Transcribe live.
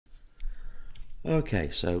Okay,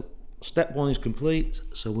 so step 1 is complete,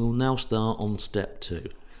 so we'll now start on step 2.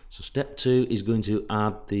 So step 2 is going to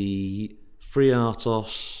add the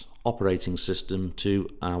FreeRTOS operating system to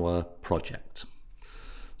our project.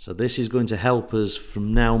 So this is going to help us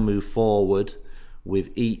from now move forward with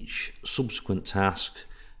each subsequent task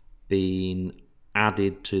being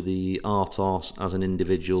added to the RTOS as an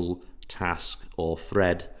individual task or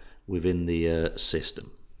thread within the system.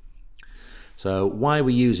 So why are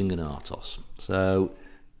we using an RTOS? So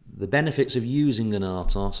the benefits of using an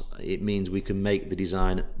RTOS, it means we can make the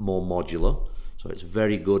design more modular. So it's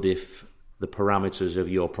very good if the parameters of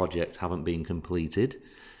your project haven't been completed.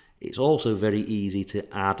 It's also very easy to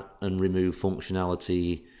add and remove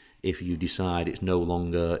functionality if you decide it's no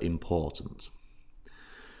longer important.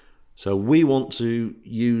 So we want to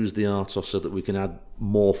use the RTOS so that we can add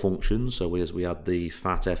more functions. So as we add the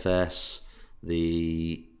FATFS,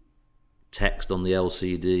 the text on the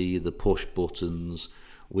LCD, the push buttons,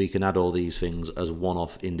 we can add all these things as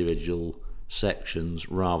one-off individual sections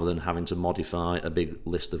rather than having to modify a big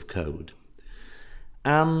list of code.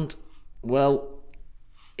 And, well,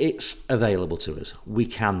 it's available to us. We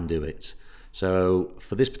can do it. So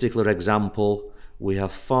for this particular example, we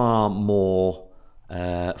have far more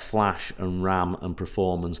flash and RAM and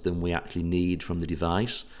performance than we actually need from the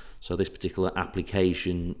device. So this particular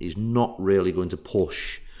application is not really going to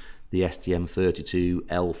push the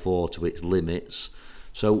STM32L4 to its limits.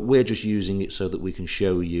 So we're just using it so that we can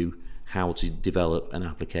show you how to develop an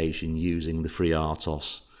application using the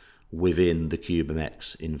FreeRTOS within the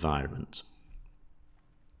CubeMX environment.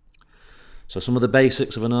 So some of the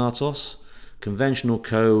basics of an RTOS. Conventional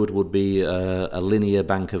code would be a linear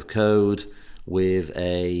bank of code with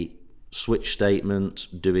a switch statement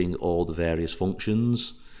doing all the various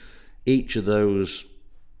functions. Each of those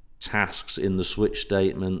tasks in the switch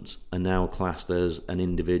statement are now classed as an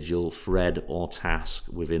individual thread or task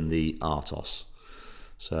within the RTOS.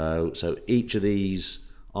 So each of these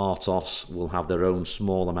RTOS will have their own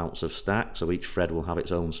small amounts of stack, so each thread will have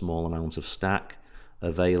its own small amount of stack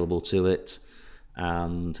available to it,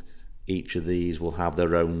 and each of these will have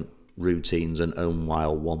their own routines and own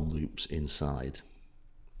while one loops inside.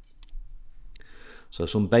 So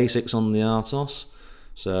some basics on the RTOS.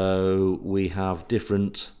 So we have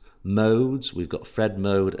different modes. We've got thread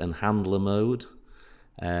mode and handler mode.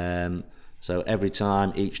 So every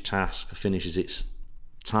time each task finishes its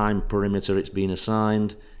time perimeter it's been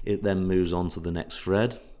assigned, it then moves on to the next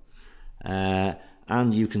thread.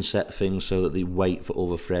 And you can set things so that they wait for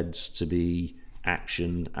other threads to be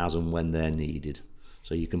actioned as and when they're needed.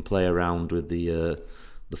 So you can play around with the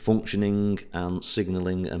functioning and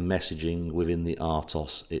signaling and messaging within the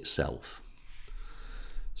RTOS itself.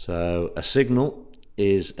 So a signal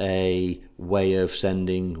is a way of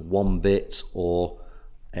sending one bit or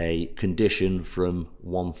a condition from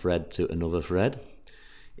one thread to another thread.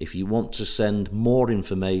 If you want to send more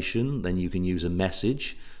information, then you can use a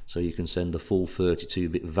message. So you can send a full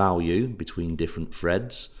 32-bit value between different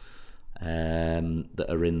threads that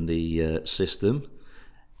are in the system.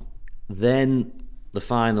 Then the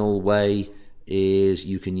final way is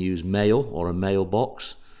you can use mail or a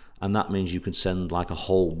mailbox, and that means you can send like a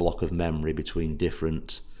whole block of memory between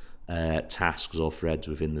different tasks or threads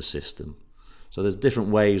within the system. So there's different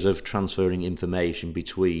ways of transferring information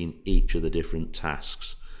between each of the different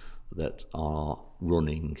tasks that are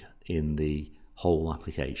running in the whole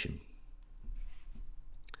application.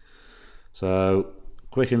 So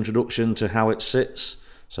quick introduction to how it sits.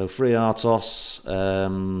 So FreeRTOS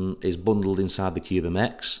is bundled inside the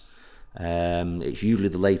CubeMX. It's usually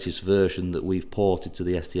the latest version that we've ported to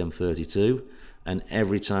the STM32, and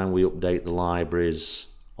every time we update the libraries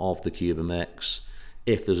of the CubeMX,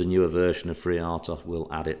 if there's a newer version of FreeRTOS, we'll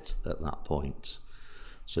add it at that point.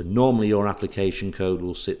 So normally your application code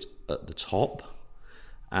will sit at the top,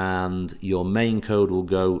 and your main code will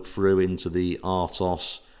go through into the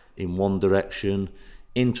RTOS in one direction.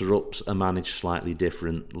 Interrupts are managed slightly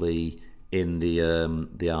differently in the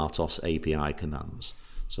RTOS API commands.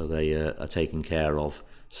 So they are taken care of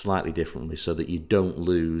slightly differently so that you don't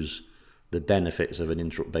lose the benefits of an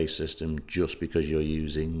interrupt-based system just because you're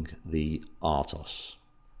using the RTOS.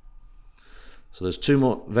 So there's two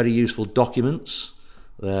more very useful documents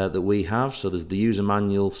that we have. So there's the user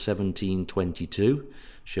manual 1722,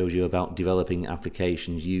 shows you about developing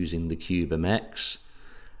applications using the CubeMX.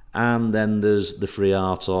 And then there's the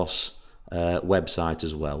FreeRTOS website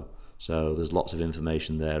as well. So there's lots of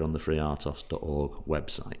information there on the freertos.org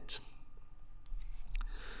website.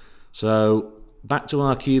 So back to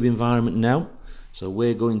our cube environment now. So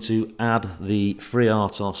we're going to add the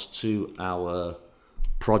FreeRTOS to our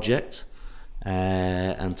project.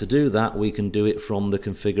 And to do that, we can do it from the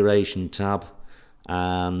configuration tab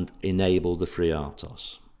and enable the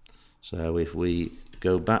FreeRTOS. So if we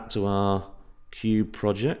go back to our cube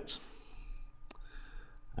project,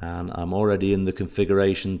 and I'm already in the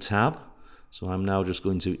configuration tab, so I'm now just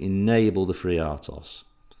going to enable the FreeRTOS,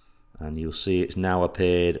 and you'll see it's now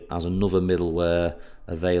appeared as another middleware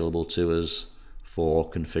available to us for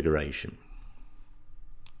configuration.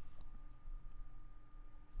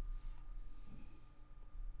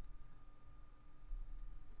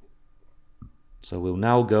 So we'll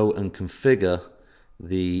now go and configure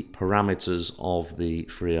the parameters of the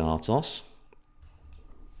FreeRTOS.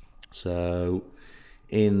 So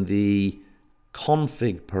in the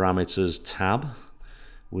config parameters tab,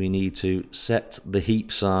 we need to set the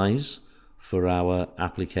heap size for our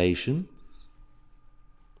application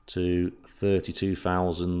to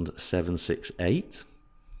 32,768.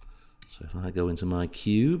 So if I go into my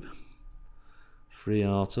cube,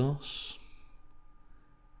 FreeRTOS,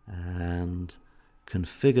 and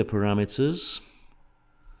configure parameters,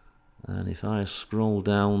 and if I scroll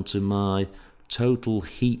down to my total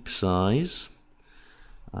heap size,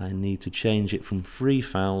 I need to change it from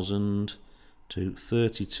 3,000 to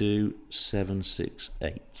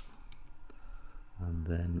 32,768, and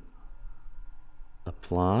then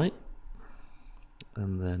apply,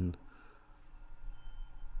 and then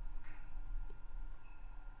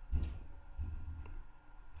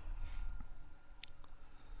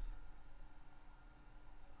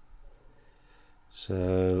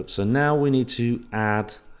so now we need to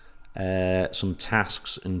add some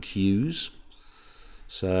tasks and queues.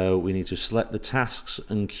 So we need to select the tasks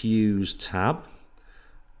and queues tab.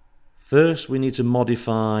 First, we need to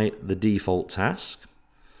modify the default task.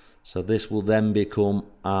 So this will then become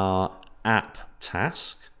our app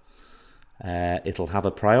task. It'll have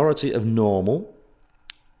a priority of normal,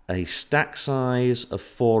 a stack size of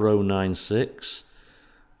 4096,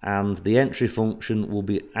 and the entry function will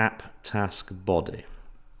be app task body.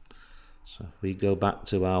 So if we go back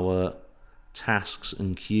to our tasks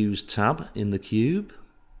and queues tab in the cube,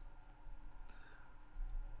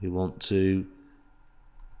 we want to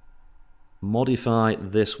modify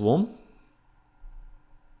this one.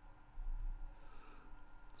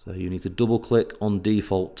 So you need to double click on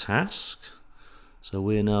default task. So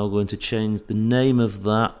we're now going to change the name of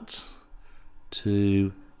that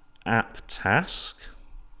to app task.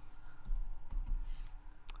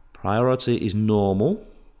 Priority is normal.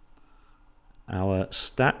 Our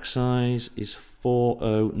stack size is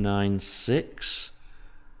 4096,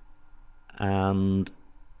 and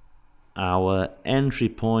our entry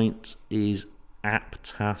point is app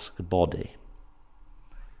task body.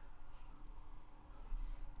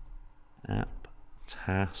 App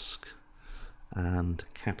task and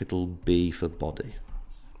capital B for body.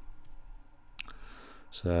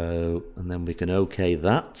 So, and then we can OK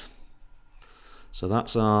that. So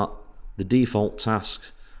that's the default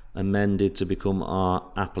task amended to become our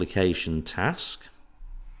application task.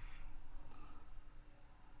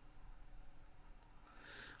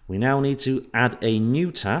 We now need to add a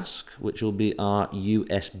new task, which will be our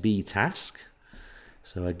USB task.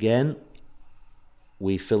 So again,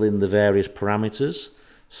 we fill in the various parameters.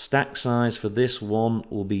 Stack size for this one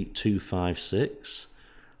will be 256.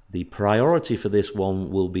 The priority for this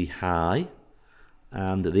one will be high,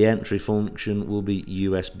 and the entry function will be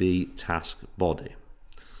USB task body.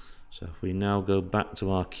 So if we now go back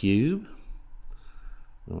to our cube,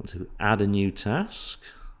 we want to add a new task.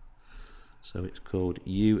 So it's called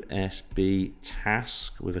USB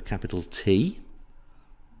task with a capital T.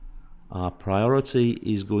 Our priority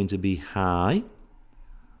is going to be high.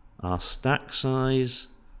 Our stack size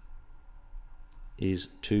is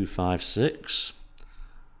 256.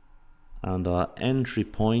 And our entry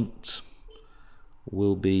point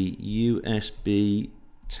will be USB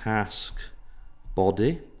task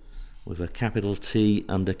body with a capital T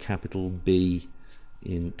and a capital B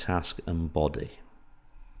in task and body.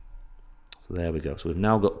 So there we go. So we've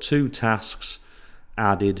now got two tasks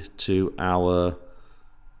added to our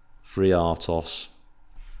FreeRTOS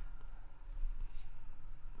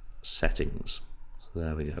settings. So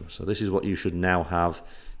there we go. So this is what you should now have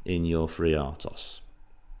in your FreeRTOS.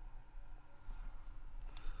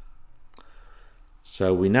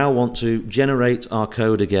 So we now want to generate our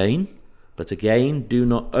code again, but again, do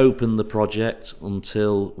not open the project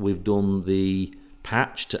until we've done the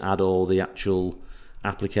patch to add all the actual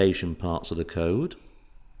application parts of the code.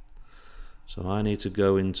 So I need to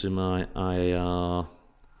go into my IAR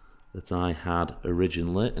that I had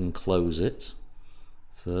originally and close it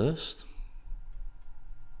first.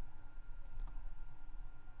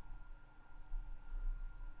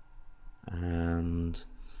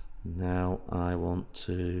 Now I want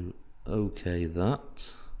to OK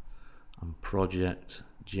that and project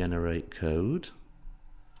generate code.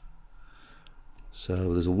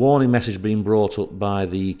 So there's a warning message being brought up by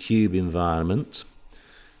the cube environment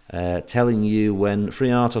telling you when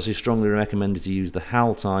FreeRTOS is strongly recommended to use the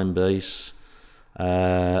HAL time base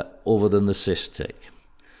other than the systic.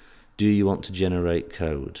 Do you want to generate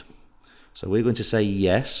code? So we're going to say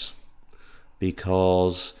yes,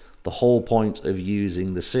 because the whole point of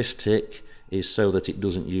using the systic is so that it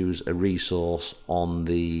doesn't use a resource on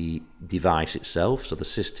the device itself. So the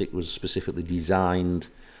systic was specifically designed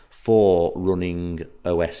for running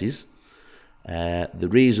OSs. The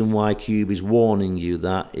reason why Cube is warning you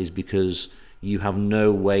that is because you have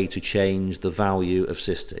no way to change the value of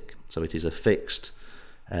systic. So it is a fixed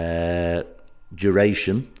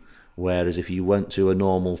duration, whereas if you went to a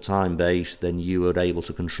normal time base, then you were able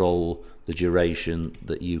to control the duration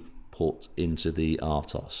that you put into the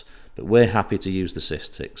RTOS. But we're happy to use the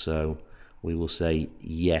systic, so we will say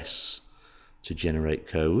yes to generate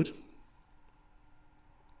code.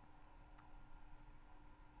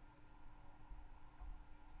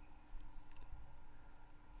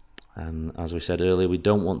 And as we said earlier, we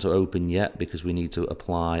don't want to open yet because we need to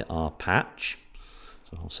apply our patch.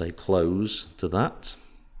 So I'll say close to that.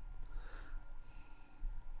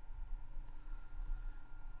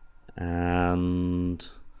 And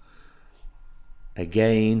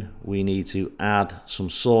again, we need to add some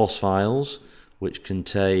source files which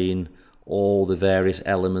contain all the various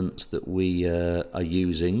elements that we are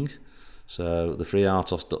using. So the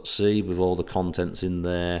FreeRTOS.c with all the contents in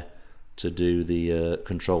there to do the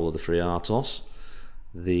control of the FreeRTOS.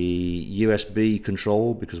 The USB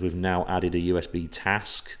control, because we've now added a USB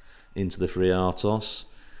task into the FreeRTOS.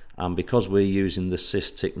 And because we're using the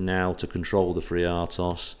systic now to control the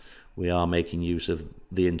FreeRTOS, we are making use of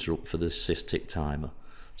the interrupt for the systic timer.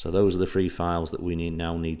 So those are the three files that we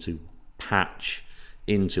now need to patch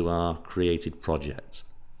into our created project.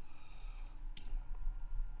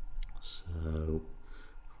 So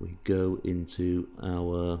if we go into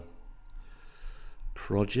our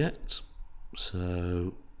project,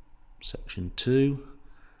 so section 2,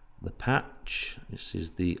 the patch, this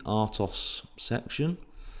is the RTOS section.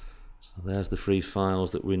 So there's the three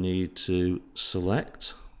files that we need to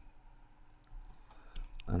select.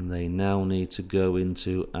 And they now need to go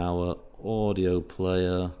into our audio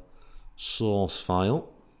player source file.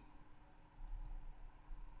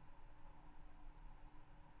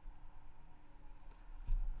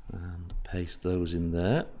 And paste those in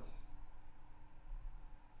there.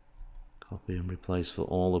 Copy and replace for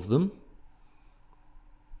all of them.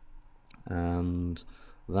 And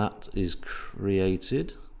that is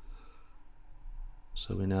created.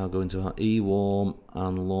 So we now go into our eWarm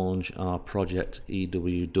and launch our project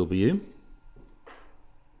EWW.